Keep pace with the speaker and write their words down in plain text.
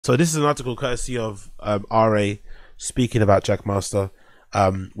So this is an article courtesy of RA speaking about Jackmaster,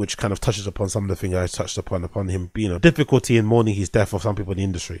 which kind of touches upon some of the things I touched upon him being a difficulty in mourning his death of some people in the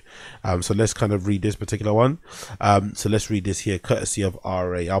industry. So let's kind of read this particular one. So let's read this here, courtesy of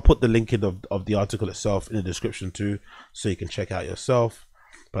RA. I'll put the link in of the article itself in the description too, so you can check out yourself.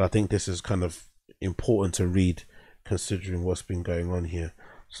 But I think this is kind of important to read considering what's been going on here.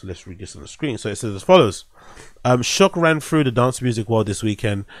 So let's read this on the screen. So it says as follows. Shock ran through the dance music world this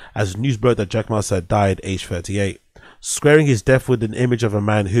weekend as news broke that Jackmaster had died aged 38. Squaring his death with an image of a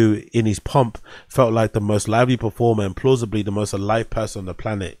man who, in his pomp, felt like the most lively performer and plausibly the most alive person on the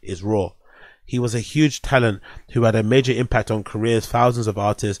planet is raw. He was a huge talent who had a major impact on careers of thousands of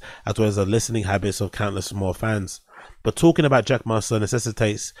artists as well as the listening habits of countless more fans. But talking about Jackmaster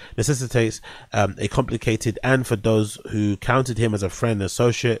necessitates a complicated and, for those who counted him as a friend and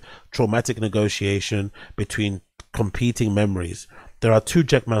associate, traumatic negotiation between competing memories. There are two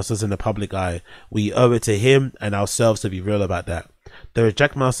Jackmasters in the public eye. We owe it to him and ourselves to be real about that. There is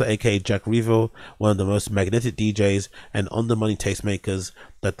Jackmaster, aka Jack Reveal, one of the most magnetic DJs and on-the-money tastemakers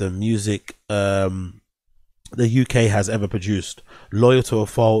that the UK has ever produced. Loyal to a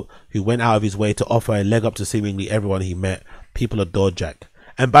fault, who went out of his way to offer a leg up to seemingly everyone he met. People adored Jack.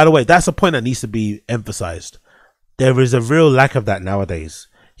 And by the way, that's a point that needs to be emphasized. There is a real lack of that nowadays.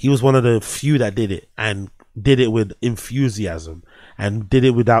 He was one of the few that did it, and did it with enthusiasm, and did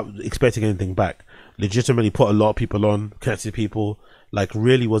it without expecting anything back. Legitimately put a lot of people on, connected people, like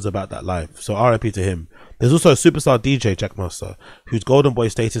really was about that life. So RIP to him. There's also a superstar DJ, Jackmaster, whose golden boy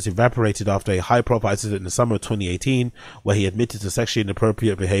status evaporated after a high profile incident in the summer of 2018 where he admitted to sexually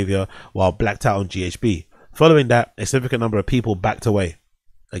inappropriate behavior while blacked out on GHB. Following that, a significant number of people backed away.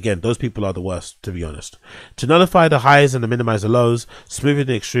 Again, those people are the worst, to be honest. To nullify the highs and to minimize the lows, smoothing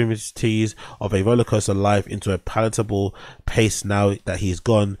the extremities of a rollercoaster life into a palatable pace now that he's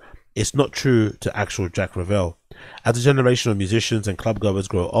gone, it's not true to actual Jack Reveal. As a generation of musicians and clubgoers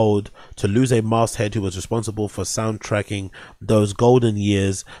grow old, to lose a masthead who was responsible for soundtracking those golden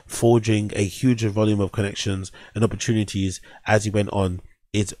years, forging a huge volume of connections and opportunities as he went on,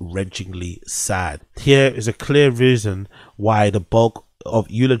 is wrenchingly sad. Here is a clear reason why the bulk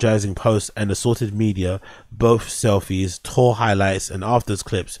of eulogizing posts and assorted media, both selfies, tour highlights and afters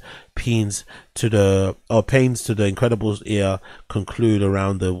clips, pains to the Incredibles era conclude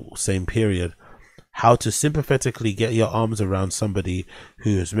around the same period. How to sympathetically get your arms around somebody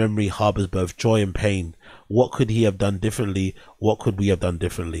whose memory harbors both joy and pain. What could he have done differently? What could we have done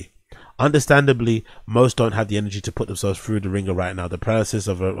differently? Understandably, most don't have the energy to put themselves through the ringer right now. The paralysis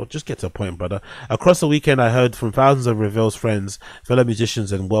of just get to a point, brother. Across the weekend, I heard from thousands of Reveal's friends, fellow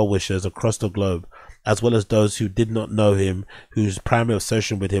musicians and well-wishers across the globe, as well as those who did not know him, whose primary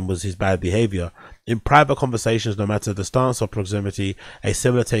obsession with him was his bad behavior. In private conversations, no matter the stance or proximity, a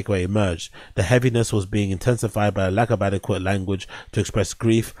similar takeaway emerged. The heaviness was being intensified by a lack of adequate language to express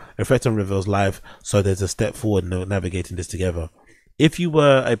grief, reflect on Reveal's life, so there's a step forward in navigating this together. If you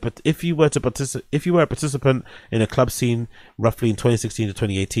were a participant in a club scene roughly in 2016 to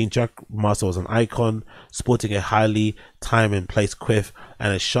 2018, Jackmaster was an icon, sporting a highly time and place quiff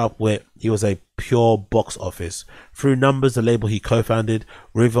and a sharp wit. He was a pure box office. Through Numbers, the label he co-founded,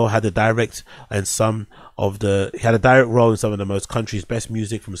 Reveal had a direct role in some of the most country's best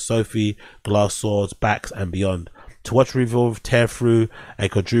music, from Sophie, Glass Swords, Backs and beyond. To watch Reveal tear through a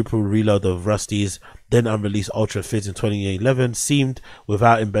quadruple reload of Rusty's then unreleased Ultra Fizz in 2011 seemed,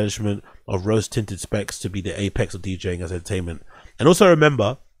 without embellishment of rose-tinted specs, to be the apex of DJing as entertainment. And also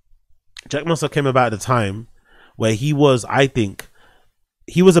remember, Jackmaster came about at a time where he was, I think,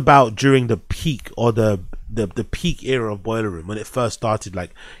 he was about during the peak, or the peak era of Boiler Room, when it first started,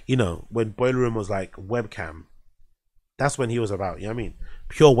 like, you know, when Boiler Room was like webcam. That's when he was about, you know what I mean?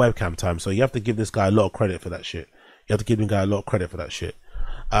 Pure webcam time. So you have to give this guy a lot of credit for that shit. You have to give this guy a lot of credit for that shit.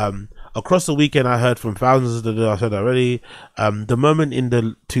 Across the weekend, I heard from thousands that I said already. The moment in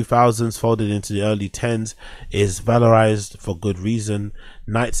the 2000s folded into the early 10s is valorized for good reason.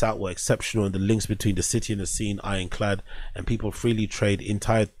 Nights out were exceptional, and the links between the city and the scene ironclad, and people freely trade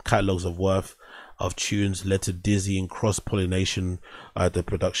entire catalogs of tunes led to dizzying cross-pollination at the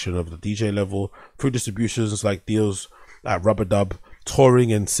production of the DJ level, through distributions like deals at Rubber Dub,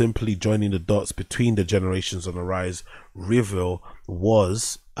 touring and simply joining the dots between the generations on the rise. Reveal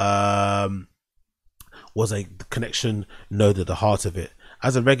was a connection node at the heart of it.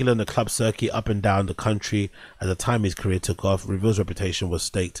 As a regular in the club circuit up and down the country, at the time his career took off, Reveal's reputation was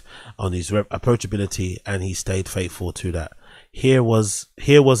staked on his approachability, and he stayed faithful to that. Here was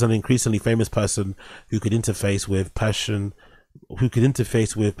an increasingly famous person who could interface with passion who could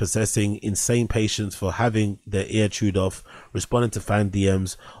interface with possessing insane patients for having their ear chewed off, responding to fan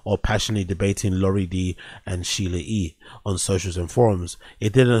DMs, or passionately debating Laurie D and Sheila E on socials and forums.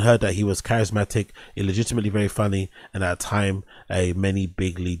 It didn't hurt that he was charismatic, illegitimately very funny, and at a time many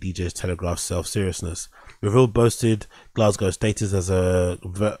big league DJs telegraphed self-seriousness. Reveal boasted Glasgow's status as a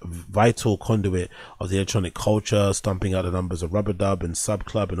vital conduit of the electronic culture, stomping out the numbers of Rubber Dub and Sub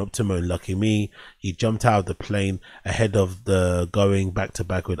Club and Optimo and Lucky Me. He jumped out of the plane ahead of the going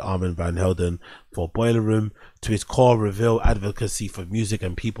back-to-back with Armin van Helden for Boiler Room. To his core, Reveal advocacy for music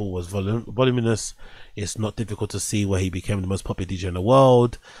and people was voluminous. It's not difficult to see where he became the most popular DJ in the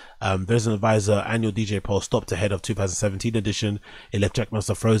world. There's an Advisor annual DJ poll stopped ahead of 2017 edition. It left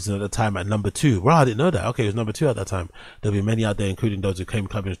Jackmaster frozen at the time at number 2. Wow, I didn't know that. Okay, it was number 2 at that time. There'll be many out there, including those who came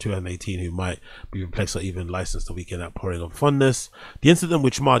club in 2018, who might be perplexed or even licensed the weekend outpouring of fondness. The incident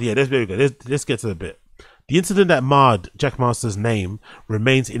which marred, yeah, that's very good. Let's get to the bit. The incident that marred Jackmaster's name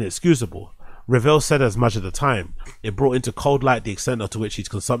remains inexcusable. Revel said as much at the time. It brought into cold light the extent to which his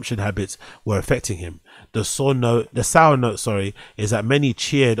consumption habits were affecting him. The sour note, is that many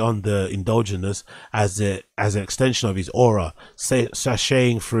cheered on the indulgence as an extension of his aura,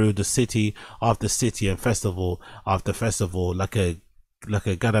 sashaying through the city after city and festival after festival, like a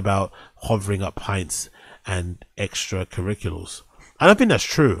gadabout hovering up pints and extracurriculars. I don't think that's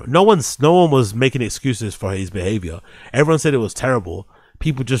true. No one was making excuses for his behavior. Everyone said it was terrible.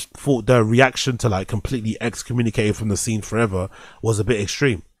 People just thought the reaction to like completely excommunicated from the scene forever was a bit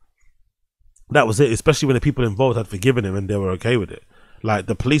extreme. That was it, especially when the people involved had forgiven him and they were okay with it. Like,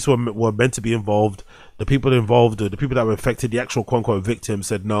 the police were meant to be involved. The people involved, the people that were affected, the actual quote-unquote victim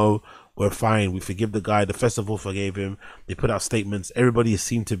said, no, we're fine. We forgive the guy. The festival forgave him. They put out statements. Everybody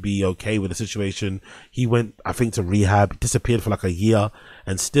seemed to be okay with the situation. He went, I think, to rehab, disappeared for like a year,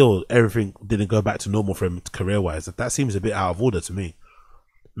 and still everything didn't go back to normal for him career-wise. That seems a bit out of order to me.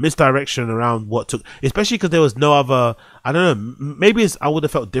 Misdirection around what took, especially because there was no other, I don't know, maybe I would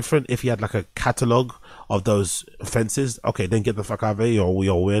have felt different if he had like a catalogue of those offences. Okay, then get the fuck out of here, you're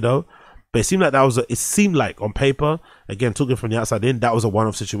weirdo. But it seemed like it seemed like on paper, again, talking from the outside in, that was a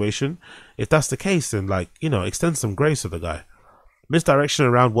one-off situation. If that's the case, then like, you know, extend some grace to the guy. Misdirection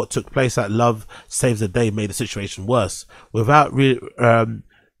around what took place at Love Saves the Day made the situation worse. Without relitigating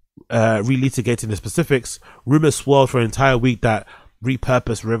the specifics, rumours swirled for an entire week that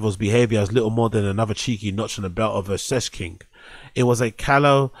repurposed Revel's behavior as little more than another cheeky notch on the belt of a sesh king. It was a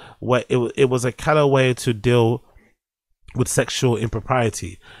callow way. It was a callow way to deal with sexual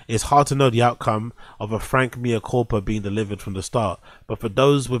impropriety. It's hard to know the outcome of a frank mea culpa being delivered from the start, but for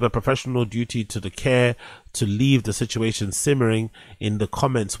those with a professional duty to the care to leave the situation simmering in the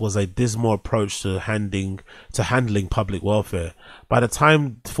comments was a dismal approach to handling public welfare. By the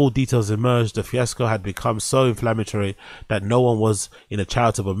time full details emerged, the fiasco had become so inflammatory that no one was in a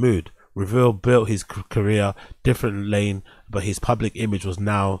charitable mood. Reveal built his career different lane, but his public image was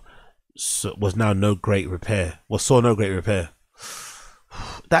now no great repair.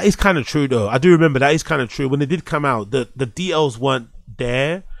 That is kind of true though. I do remember that is kind of true. When it did come out, the DLs weren't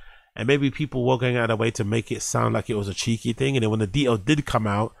there, and maybe people were going out of their way to make it sound like it was a cheeky thing. And then when the DL did come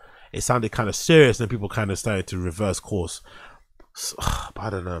out, it sounded kind of serious, and people kind of started to reverse course. So, I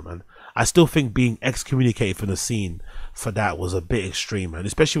don't know, man. I still think being excommunicated from the scene for that was a bit extreme, man.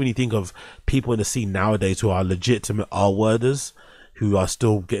 Especially when you think of people in the scene nowadays who are legitimate R-worders, who are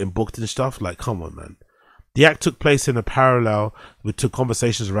still getting booked and stuff. Like, come on, man. The act took place in a parallel to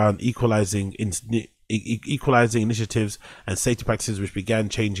conversations around equalizing initiatives and safety practices, which began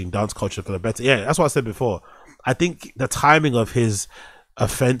changing dance culture for the better. Yeah, that's what I said before. I think the timing of his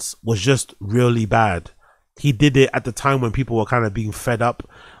offense was just really bad. He did it at the time when people were kind of being fed up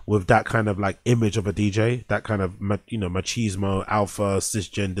with that kind of like image of a DJ, that kind of, you know, machismo, alpha,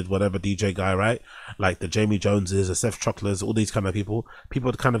 cisgendered, whatever DJ guy, right? Like the Jamie Joneses, the Seth Chocklers, all these kind of people. People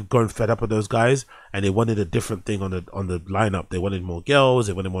had kind of grown fed up with those guys, and they wanted a different thing on the lineup. They wanted more girls,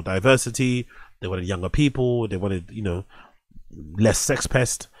 they wanted more diversity, they wanted younger people, they wanted, you know, less sex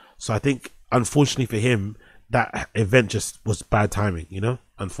pest. So I think, unfortunately for him, that event just was bad timing, you know?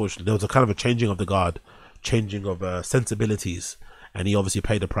 Unfortunately, there was a kind of a changing of the guard, changing of sensibilities, and he obviously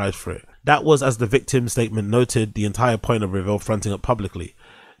paid the price for it. That was, as the victim statement noted, the entire point of Reveal fronting up publicly.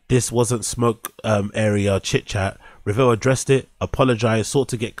 This wasn't smoke area chit-chat. Reveal addressed it, apologized, sought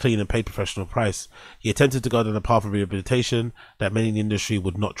to get clean and paid professional price. He attempted to go down a path of rehabilitation that many in the industry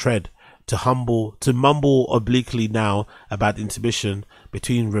would not tread. To mumble obliquely now about the intermission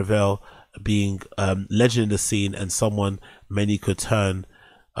between Reveal being legend in the scene and someone many could turn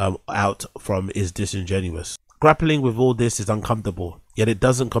out from is disingenuous. Grappling with all this is uncomfortable, yet it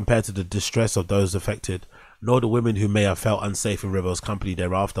doesn't compare to the distress of those affected. nor the women who may have felt unsafe in Revel's company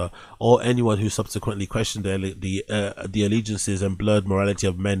thereafter, or anyone who subsequently questioned the allegiances and blurred morality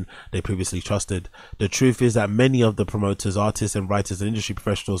of men they previously trusted. The truth is that many of the promoters, artists and writers and industry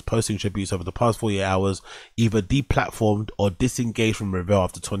professionals posting tributes over the past 48 hours either deplatformed or disengaged from Revel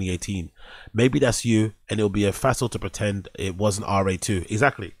after 2018. Maybe that's you, and it'll be a facile to pretend it wasn't RA too.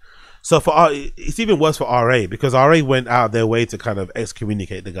 Exactly. So for it's even worse for RA, because RA went out of their way to kind of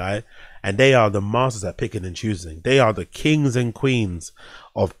excommunicate the guy, and they are the masters at picking and choosing. They are the kings and queens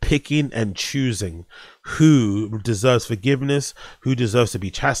of picking and choosing who deserves forgiveness, who deserves to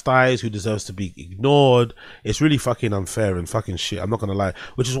be chastised, who deserves to be ignored. It's really fucking unfair and fucking shit. I'm not gonna lie,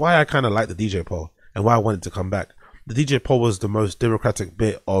 which is why I kind of like the DJ poll and why I wanted to come back. The DJ poll was the most democratic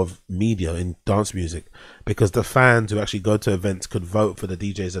bit of media in dance music, because the fans who actually go to events could vote for the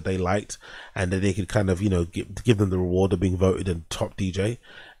DJs that they liked, and then they could kind of, you know, give them the reward of being voted in top DJ.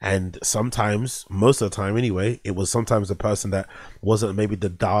 And sometimes, most of the time anyway, it was sometimes the person that wasn't maybe the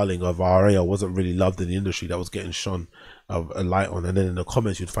darling of RA or wasn't really loved in the industry that was getting shone a light on. And then in the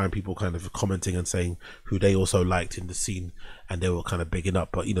comments you'd find people kind of commenting and saying who they also liked in the scene, and they were kind of bigging up.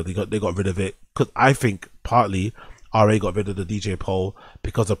 But you know, they got rid of it, because I think partly RA got rid of the DJ poll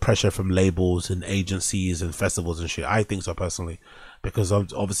because of pressure from labels and agencies and festivals and shit. I think so personally, because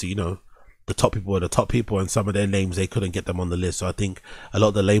obviously, you know, the top people were the top people, and some of their names, they couldn't get them on the list. So I think a lot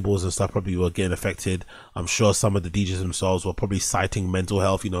of the labels and stuff probably were getting affected. I'm sure some of the DJs themselves were probably citing mental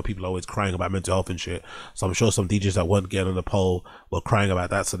health. You know, people are always crying about mental health and shit. So I'm sure some DJs that weren't getting on the poll were crying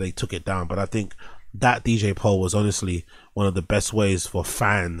about that, so they took it down. But I think that DJ poll was honestly one of the best ways for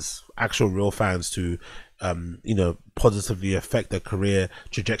fans, actual real fans, to you know, positively affect the career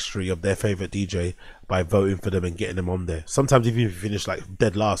trajectory of their favorite DJ by voting for them and getting them on there. Sometimes even if you finish like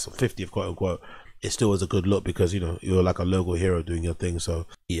dead last or 50th, quote unquote, it still was a good look, because you know, you're like a local hero doing your thing. So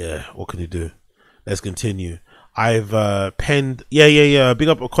yeah, what can you do? Let's continue. I've penned, yeah, big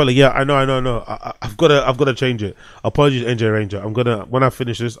up a collar. Yeah, I know. I've got to change it. Apologies, NJ Ranger. I'm gonna, when I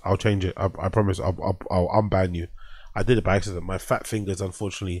finish this, I'll change it. I promise. I'll unban you. I did it by accident. My fat fingers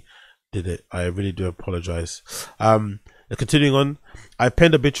unfortunately did it. I really do apologize. Continuing on, I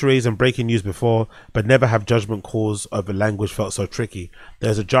penned obituaries and breaking news before, but never have judgment calls over language felt so tricky.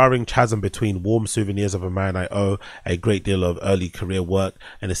 There's a jarring chasm between warm souvenirs of a man I owe a great deal of early career work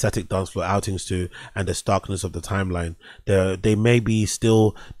and aesthetic dance floor outings to, and the starkness of the timeline. They may be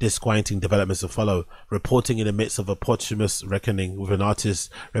still disquieting developments to follow. Reporting in the midst of a posthumous reckoning with an artist's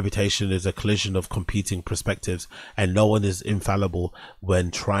reputation is a collision of competing perspectives, and no one is infallible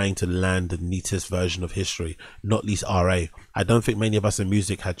when trying to land the neatest version of history, not least RA. I don't think many of us in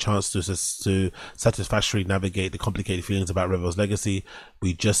music had chance to satisfactorily navigate the complicated feelings about Revel's legacy.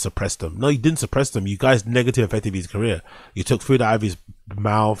 We just suppressed them. No, you didn't suppress them. You guys negatively affected his career. You took food out of his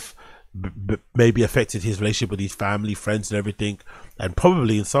mouth, maybe affected his relationship with his family, friends and everything, and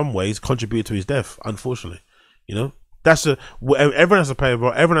probably in some ways contributed to his death, unfortunately. You know, that's everyone has to play a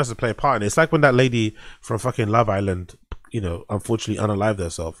role. Everyone has to play a part in it. It's like when that lady from fucking Love Island, you know, unfortunately unalived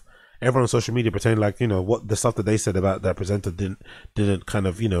herself. Everyone on social media pretending like, you know, what the stuff that they said about that presenter didn't kind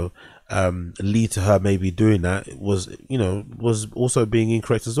of, you know, lead to her maybe doing that. It was, you know, was also being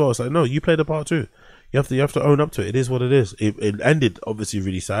incorrect as well. It's like, no, you played a part too. You have to own up to it. It is what it is. It ended obviously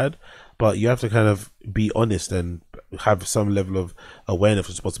really sad, but you have to kind of be honest and have some level of awareness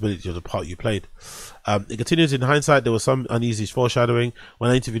and responsibility of the part you played. It continues. In hindsight, there was some uneasy foreshadowing. When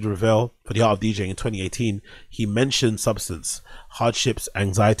I interviewed Ravel for The Art of DJing in 2018, he mentioned substance, hardships,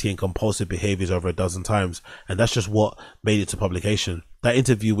 anxiety and compulsive behaviors over a dozen times, and that's just what made it to publication. That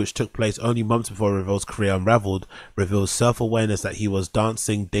interview, which took place only months before Ravel's career unraveled, reveals self-awareness that he was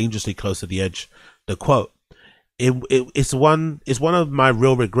dancing dangerously close to the edge. The quote, it's one of my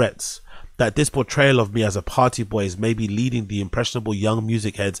real regrets that this portrayal of me as a party boy is maybe leading the impressionable young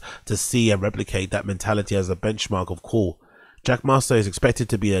music heads to see and replicate that mentality as a benchmark of cool. Jackmaster is expected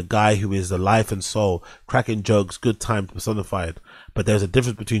to be a guy who is the life and soul, cracking jokes, good time personified. But there's a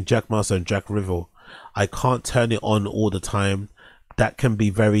difference between Jackmaster and Jack Rivel. I can't turn it on all the time. That can be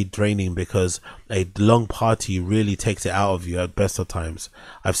very draining because a long party really takes it out of you at best of times.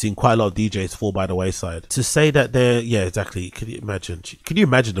 I've seen quite a lot of DJs fall by the wayside. To say that they're, yeah, exactly. Can you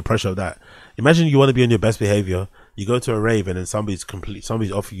imagine the pressure of that? Imagine you want to be on your best behavior. You go to a rave and then somebody's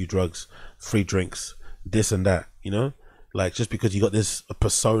offering you drugs, free drinks, this and that, you know, like just because you got this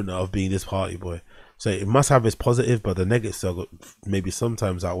persona of being this party boy. So it must have its positive, but the negatives still maybe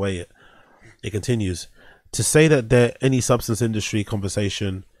sometimes outweigh it. It continues. To say that any substantive industry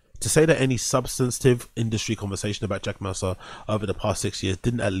conversation about Jackmaster over the past 6 years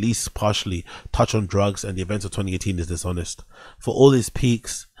didn't at least partially touch on drugs and the events of 2018 is dishonest. For all his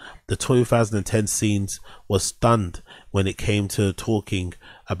peaks The 2010 scenes was stunned when it came to talking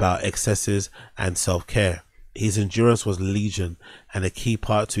about excesses and self-care. His endurance was legion and a key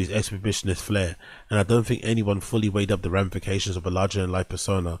part to his exhibitionist flair, and I don't think anyone fully weighed up the ramifications of a larger-than-life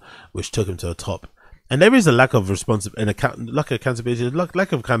persona which took him to the top. And there is a lack of responsibility and lack of accountability,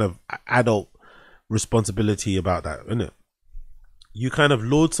 lack of kind of adult responsibility about that, isn't it? You kind of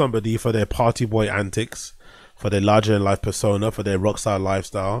laud somebody for their party boy antics, for their larger-than-life persona, for their rockstar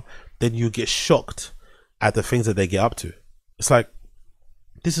lifestyle, then you get shocked at the things that they get up to. It's like,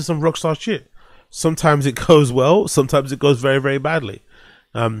 this is some rockstar shit. Sometimes it goes well, sometimes it goes very, very badly.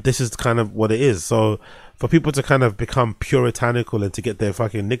 This is kind of what it is. So for people to kind of become puritanical and to get their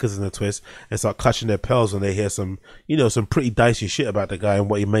fucking knickers in a twist and start clutching their pearls when they hear some, you know, some pretty dicey shit about the guy and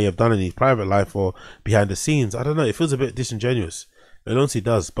what he may have done in his private life or behind the scenes, I don't know, it feels a bit disingenuous. It honestly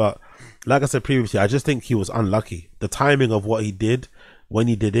does. But like I said previously, I just think he was unlucky. The timing of what he did, when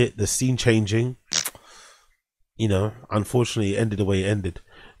he did it, the scene changing, you know, unfortunately it ended the way it ended.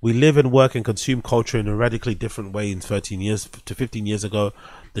 We live and work and consume culture in a radically different way in 13 years to 15 years ago.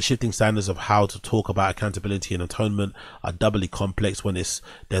 The shifting standards of how to talk about accountability and atonement are doubly complex when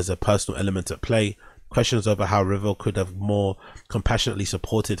there's a personal element at play. Questions over how Revell could have more compassionately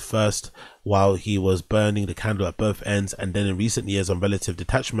supported first while he was burning the candle at both ends, and then in recent years on relative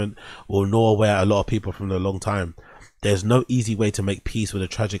detachment, will gnaw away at a lot of people from a long time. There's no easy way to make peace with a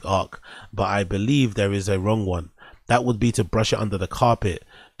tragic arc, but I believe there is a wrong one. That would be to brush it under the carpet.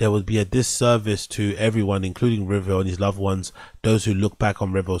 There would be a disservice to everyone, including Revell and his loved ones. Those who look back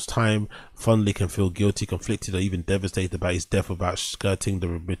on Revell's time fondly can feel guilty, conflicted, or even devastated about his death without skirting the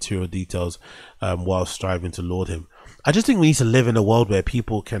material details while striving to laud him. I just think we need to live in a world where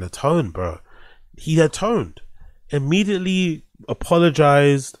people can atone, bro. He atoned. Immediately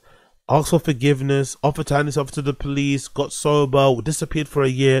apologized, asked for forgiveness, offered to hand himself to the police, got sober, disappeared for a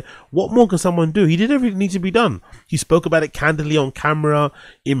year. What more can someone do? He did everything that needs to be done. He spoke about it candidly on camera,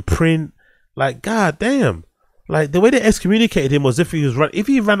 in print. Like, god damn. Like, the way they excommunicated him was if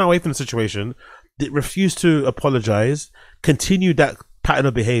he ran away from the situation, refused to apologize, continued that pattern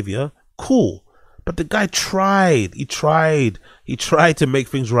of behavior, cool. But the guy tried. He tried to make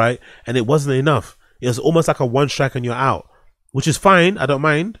things right, and it wasn't enough. It was almost like a one strike and you're out, which is fine. I don't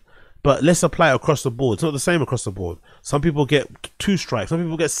mind. But let's apply it across the board. It's not the same across the board. Some people get 2 strikes. Some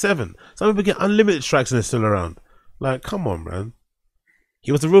people get 7. Some people get unlimited strikes and they're still around. Like, come on, man.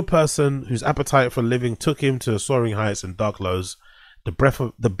 He was a real person whose appetite for living took him to soaring heights and dark lows. The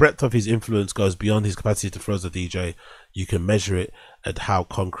breadth of his influence goes beyond his capacity to throw as a DJ. You can measure it at how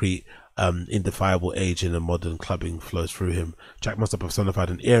concrete, indefiable age in a modern clubbing flows through him. Jackmaster personified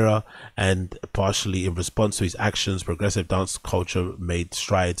an era, and partially in response to his actions, progressive dance culture made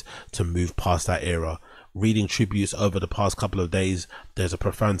strides to move past that era. Reading tributes over the past couple of days, there's a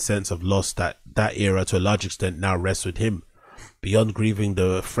profound sense of loss that era to a large extent now rests with him. Beyond grieving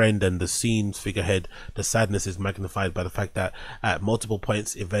the friend and the scene's figurehead, the sadness is magnified by the fact that at multiple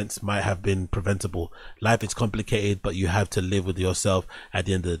points events might have been preventable. Life is complicated, but you have to live with yourself at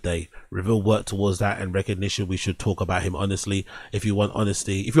the end of the day. Revell worked towards that, and recognition we should talk about him honestly. If you want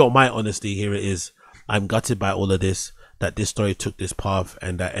honesty, if you want my honesty, here it is. I'm gutted by all of this, that this story took this path,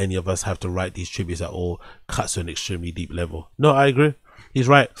 and that any of us have to write these tributes at all cuts to an extremely deep level. No, I agree. He's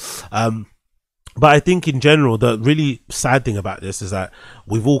right. But I think in general, the really sad thing about this is that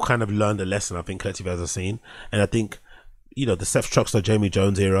we've all kind of learned a lesson, I think, collectively as a scene. And I think, you know, the Seth Truxler, Jamie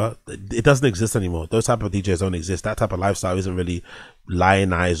Jones era, it doesn't exist anymore. Those type of DJs don't exist. That type of lifestyle isn't really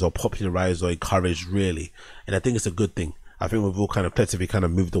lionized or popularized or encouraged, really. And I think it's a good thing. I think we've all kind of collectively kind of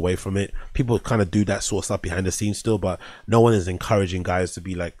moved away from it. People kind of do that sort of stuff behind the scenes still, but no one is encouraging guys to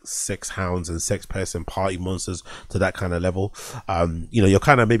be like sex hounds and sex pests and party monsters to that kind of level. You know, you're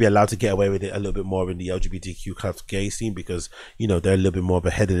kind of maybe allowed to get away with it a little bit more in the LGBTQ kind of gay scene because, you know, they're a little bit more of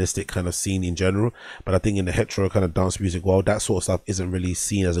a hedonistic kind of scene in general. But I think in the hetero kind of dance music world, that sort of stuff isn't really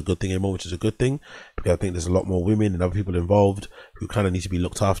seen as a good thing anymore, which is a good thing because I think there's a lot more women and other people involved who kind of need to be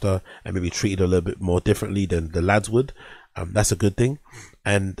looked after and maybe treated a little bit more differently than the lads would. That's a good thing.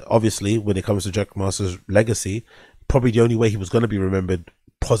 And obviously when it comes to Jackmaster's legacy, probably the only way he was going to be remembered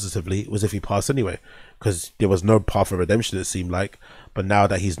positively was if he passed anyway, because there was no path of redemption, it seemed like. But now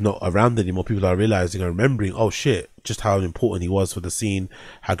that he's not around anymore, people are realizing and remembering, oh shit, just how important he was for the scene,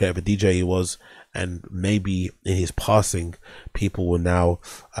 how great of a DJ he was. And maybe in his passing, people will now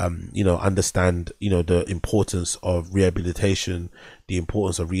you know, understand, you know, the importance of rehabilitation, the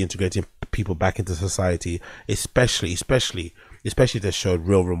importance of reintegrating people back into society, especially especially if they showed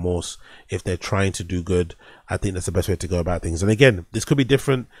real remorse, if they're trying to do good. I think that's the best way to go about things. And again, this could be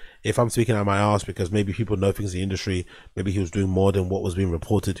different if I'm speaking out my ass, because maybe people know things in the industry. Maybe he was doing more than what was being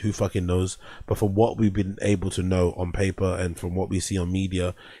reported. Who fucking knows? But from what we've been able to know on paper and from what we see on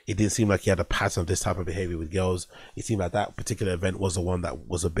media, it didn't seem like he had a pattern of this type of behavior with girls. It seemed like that particular event was the one that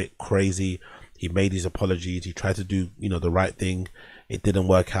was a bit crazy. He made his apologies. He tried to do, you know, the right thing. It didn't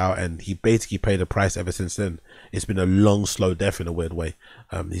work out, and he basically paid a price ever since then. It's been a long, slow death in a weird way.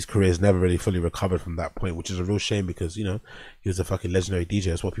 His career has never really fully recovered from that point, which is a real shame, because, you know, he was a fucking legendary DJ.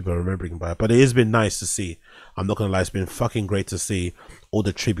 That's what people are remembering him by. But it has been nice to see. I'm not gonna lie, it's been fucking great to see all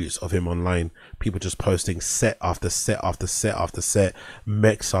the tributes of him online. People just posting set after set after set after set,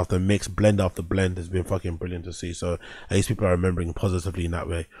 mix after mix, blend after blend. It's been fucking brilliant to see. So at least people are remembering positively in that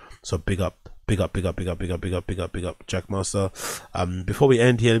way. So big up. Big up Jackmaster. Before we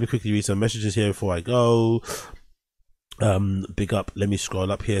end here, let me quickly read some messages here before I go. Big up, let me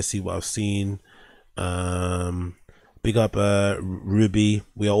scroll up here, see what I've seen. Big up Ruby.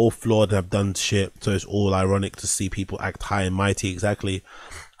 We are all flawed and have done shit, so it's all ironic to see people act high and mighty. Exactly.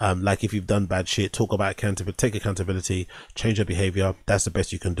 Like, if you've done bad shit, talk about accountability, take accountability, change your behavior. That's the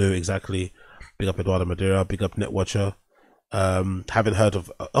best you can do. Exactly. Big up Eduardo Madeira. Big up Netwatcher. Haven't heard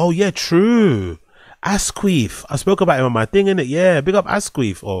of, oh yeah, true, Asquith. I spoke about him on my thing, innit? Yeah, big up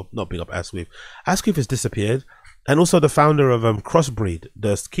Asquith, or not big up Asquith. Asquith has disappeared, and also the founder of Crossbreed,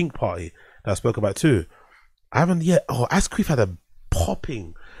 the kink party that I spoke about too. I haven't yet. Oh, Asquith had a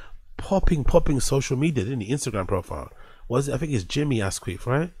popping social media, didn't he? Instagram profile. Was it? I think it's Jimmy Asquith,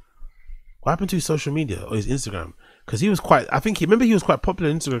 right? What happened to his social media or his Instagram? Because he was quite, I think he was quite popular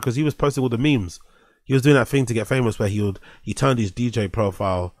on Instagram because he was posting all the memes. He was doing that thing to get famous where he turned his DJ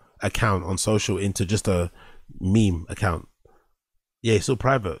profile account on social into just a meme account. Yeah, he's still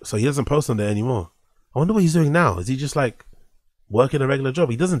private, so he doesn't post on there anymore. I wonder what he's doing now. Is he just like working a regular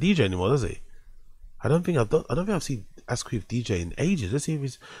job? He doesn't DJ anymore, does he? I don't think I've seen Asquith DJ in ages. Let's see if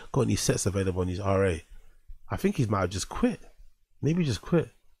he's got any sets available on his RA. I think he might have just quit. Maybe just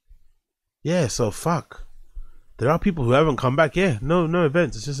quit. Yeah, so fuck. There are people who haven't come back. Yeah, no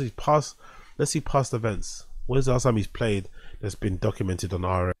events. It's just his past. Let's see past events. When is the last time he's played that's been documented on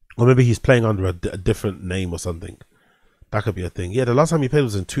RA? Or maybe he's playing under a different name or something. That could be a thing. Yeah, the last time he played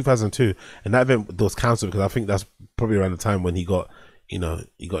was in 2002, and that event was cancelled because I think that's probably around the time when he got, you know,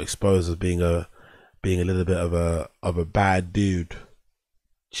 he got exposed as being a little bit of a bad dude.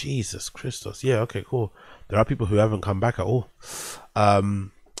 Jesus Christos. Yeah, okay, cool. There are people who haven't come back at all.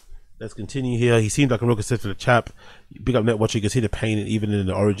 Let's continue here. He seemed like a real consistent chap. Big up Netwatch. You can see the pain even in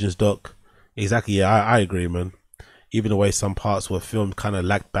the Origins doc. Exactly, yeah, I agree, man. Even the way some parts were filmed kind of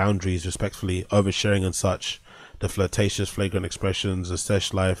lacked boundaries, respectfully, oversharing and such. The flirtatious, flagrant expressions, the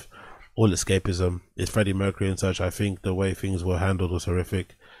sesh life, all escapism. It's Freddie Mercury and such. I think the way things were handled was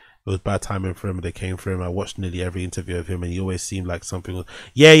horrific. It was bad timing for him, and they came for him. I watched nearly every interview of him, and he always seemed like something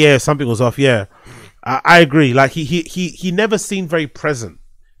was, something was off. Yeah, I agree. Like he never seemed very present.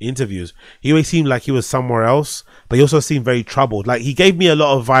 Interviews, he always seemed like he was somewhere else, but he also seemed very troubled. Like, he gave me a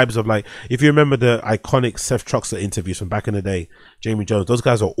lot of vibes of, like, if you remember the iconic Seth Troxler interviews from back in the day, Jamie Jones, those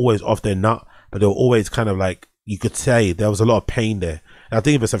guys were always off their nut, but they were always kind of like, you could say there was a lot of pain there. And I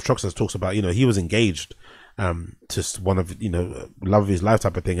think even Seth Troxler talks about, you know, he was engaged to one of, you know, love of his life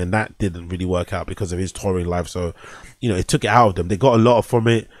type of thing, and that didn't really work out because of his touring life. So, you know, it took it out of them. They got a lot from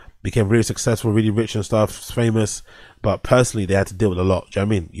it, became really successful, really rich and stuff, famous, but personally they had to deal with a lot. Do you know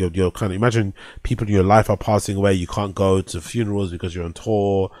what I mean? You're kind of, imagine people in your life are passing away, you can't go to funerals because you're on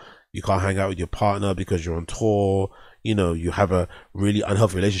tour, you can't hang out with your partner because you're on tour, you know, you have a really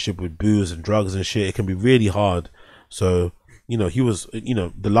unhealthy relationship with booze and drugs and shit. It can be really hard. So, you know, he was, you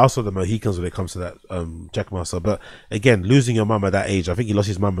know, the last of the Mohicans when it comes to that Jackmaster. But again, losing your mum at that age, I think he lost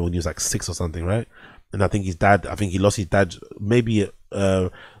his mum when he was like 6 or something, right? And I think his dad, I think he lost his dad maybe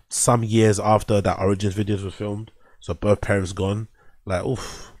some years after that Origins videos was filmed. So both parents gone. Like,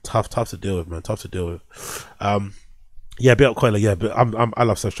 oof, tough to deal with, man. Tough to deal with. Yeah, bit up Coiler, yeah, but I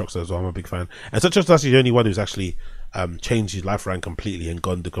love Seth Troxler as well. I'm a big fan. And Seth Troxler's actually the only one who's actually changed his life around completely and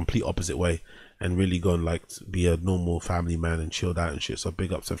gone the complete opposite way and really gone like to be a normal family man and chilled out and shit. So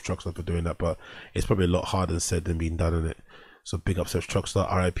big up Seth Troxler for doing that, but it's probably a lot harder said than being done in it. So big up Seth Troxler,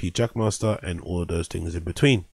 RIP Jackmaster, and all those things in between.